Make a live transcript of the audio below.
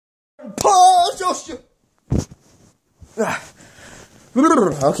Okay.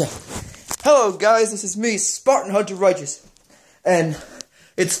 Hello guys, this is me, Spartan Hunter Righteous. And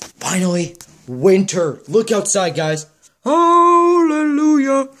it's finally winter. Look outside, guys.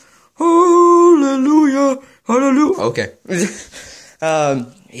 Hallelujah. Hallelujah. Hallelujah. Okay.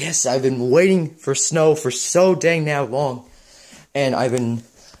 Yes, I've been waiting for snow for so dang now long. And I've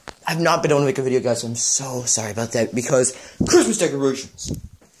not been able to make a video, guys, so I'm so sorry about that, because Christmas decorations.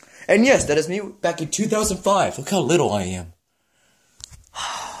 And yes, that is me back in 2005. Look how little I am.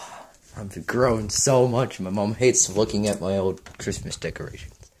 I've grown so much. My mom hates looking at my old Christmas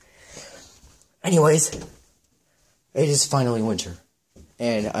decorations. Anyways, it is finally winter.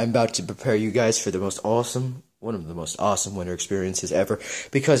 And I'm about to prepare you guys for one of the most awesome winter experiences ever.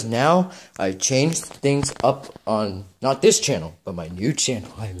 Because now, I've changed things up on, not this channel, but my new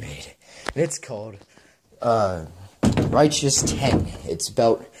channel I made. And it's called, Righteous 10. It's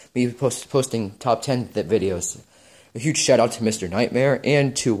about me posting top 10 videos. A huge shout out to Mr. Nightmare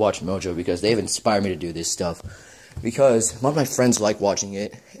and to Watch Mojo, because they've inspired me to do this stuff. Because one of my friends like watching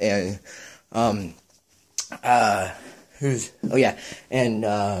it, and,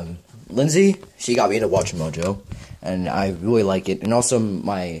 Lindsay, she got me into Watch Mojo, and I really like it. And also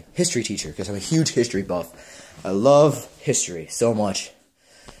my history teacher, because I'm a huge history buff. I love history so much.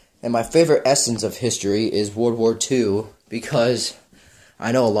 And my favorite essence of history is World War II, because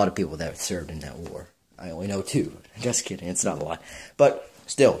I know a lot of people that served in that war. I only know 2. Just kidding, it's not a lot. But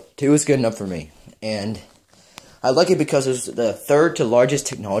still, 2 is good enough for me. And I like it because it's the 3rd to largest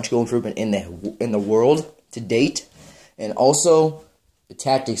technological improvement in the world to date. And also, the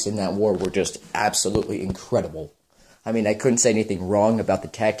tactics in that war were just absolutely incredible. I mean, I couldn't say anything wrong about the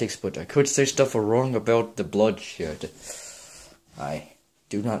tactics, but I could say stuff wrong about the bloodshed. I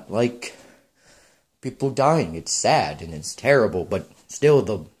do not like people dying. It's sad and it's terrible, but still,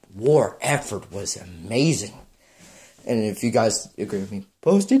 the war effort was amazing. And if you guys agree with me,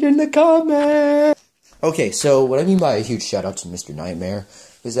 post it in the comments. Okay, so what I mean by a huge shout out to Mr. Nightmare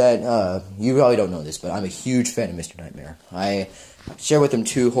is that, you probably don't know this, but I'm a huge fan of Mr. Nightmare. I share with him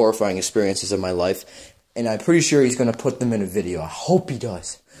 2 horrifying experiences of my life, and I'm pretty sure he's going to put them in a video. I hope he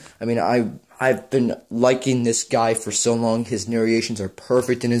does. I mean, I've been liking this guy for so long. His narrations are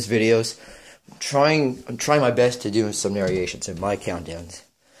perfect in his videos. I'm trying my best to do some narrations in my countdowns.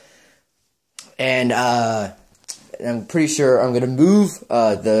 And I'm pretty sure I'm going to move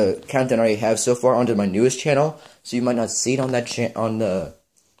the countdown I have so far onto my newest channel, so you might not see it on that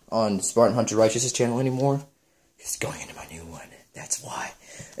on Spartan Hunter Righteous's channel anymore. It's going into my new one. That's why.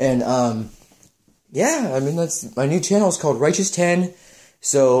 And yeah, I mean, that's my new channel is called Righteous 10.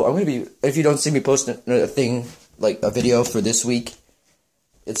 So I'm gonna be, if you don't see me post a thing like a video for this week,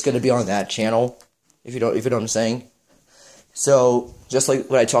 it's gonna be on that channel. If you know what I'm saying. So just like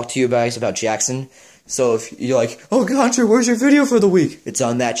what I talked to you guys about Jackson. So if you're like, oh Hunter, where's your video for the week? It's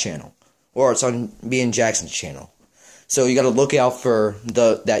on that channel, or it's on me and Jackson's channel. So you gotta look out for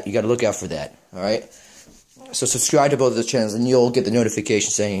that. You gotta look out for that. All right. So subscribe to both of the channels, and you'll get the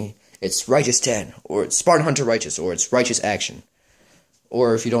notification saying it's Righteous 10, or it's Spartan Hunter Righteous, or it's Righteous Action.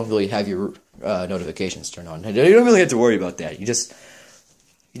 Or if you don't really have your notifications turned on, you don't really have to worry about that. You just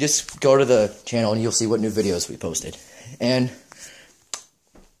go to the channel and you'll see what new videos we posted. And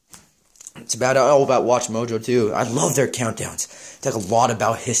it's all about Watch Mojo too. I love their countdowns. They talk a lot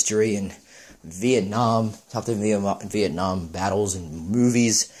about history and Vietnam, top 10 Vietnam battles and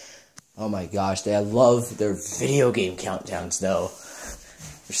movies. Oh my gosh, I love their video game countdowns though.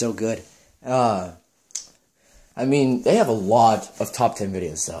 They're so good. I mean, they have a lot of top 10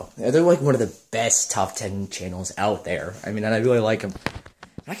 videos, though. They're like one of the best top 10 channels out there. I mean, and I really like them.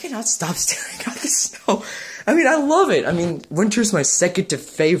 I cannot stop staring at the snow. I mean, I love it. I mean, winter's my second to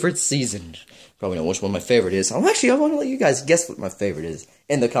favorite season. Probably know which one my favorite is. I want to let you guys guess what my favorite is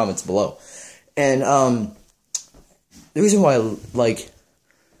in the comments below. And, the reason why I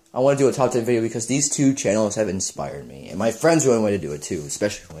want to do a top 10 video because these 2 channels have inspired me. And my friends really want to do it too,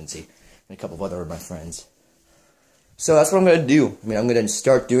 especially Lindsay and a couple of other of my friends. So that's what I'm going to do. I mean, I'm going to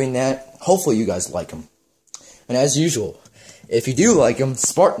start doing that. Hopefully you guys like them. And as usual, if you do like them,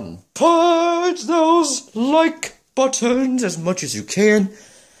 Spartan, punch those like buttons as much as you can.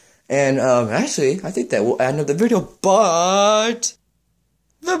 And, actually, I think that will end up the video, but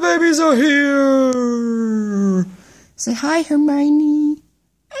the babies are here. Say hi, Hermione.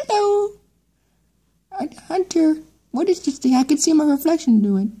 Hello. Hunter, what is this thing? I can see my reflection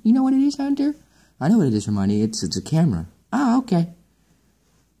doing. You know what it is, Hunter? I know what it is, Hermione. It's a camera. Oh, okay.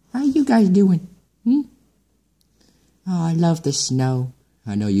 How you guys doing? Oh, I love the snow.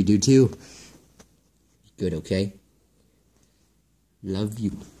 I know you do too. Good, okay? Love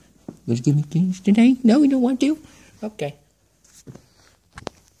you. Would you give me keys today? No, you don't want to? Okay.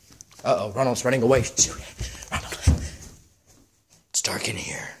 Uh-oh, Ronald's running away. Ronald. It's dark in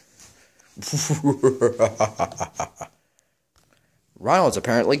here. Ronald's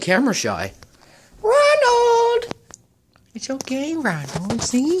apparently camera shy. Ronald! It's okay, Ronald.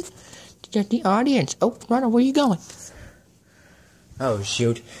 See? Get the audience. Oh, Ronald, where are you going? Oh,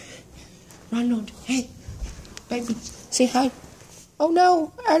 shoot. Ronald, hey. Baby, say hi. Oh,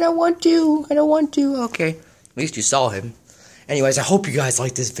 no. I don't want to. I don't want to. Okay. At least you saw him. Anyways, I hope you guys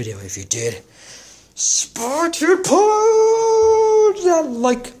liked this video. If you did, Spartan push that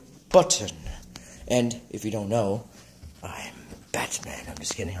like button. And if you don't know, I'm Batman. I'm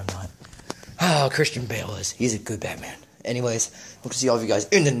just kidding. I'm not. Oh, Christian Bale is. He's a good Batman. Anyways, hope to see all of you guys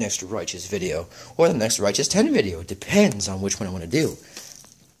in the next Righteous video. Or the next Righteous 10 video. It depends on which one I want to do.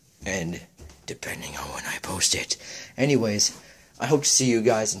 And depending on when I post it. Anyways, I hope to see you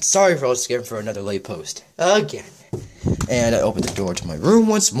guys. And sorry for us again for another late post. Again. And I open the door to my room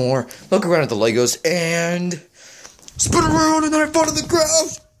once more. Look around at the Legos. And spin around and then I fall to the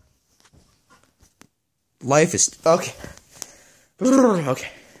ground. Life is... Okay.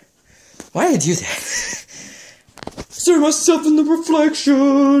 Okay. Why did I do that? See myself in the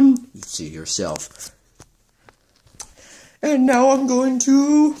reflection. You see yourself. And now I'm going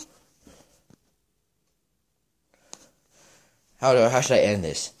to... How should I end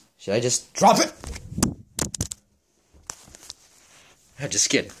this? Should I just drop it? I'm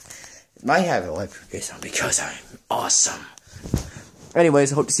just kidding. It might have a life face on because I'm awesome.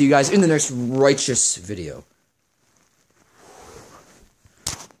 Anyways, I hope to see you guys in the next Righteous video.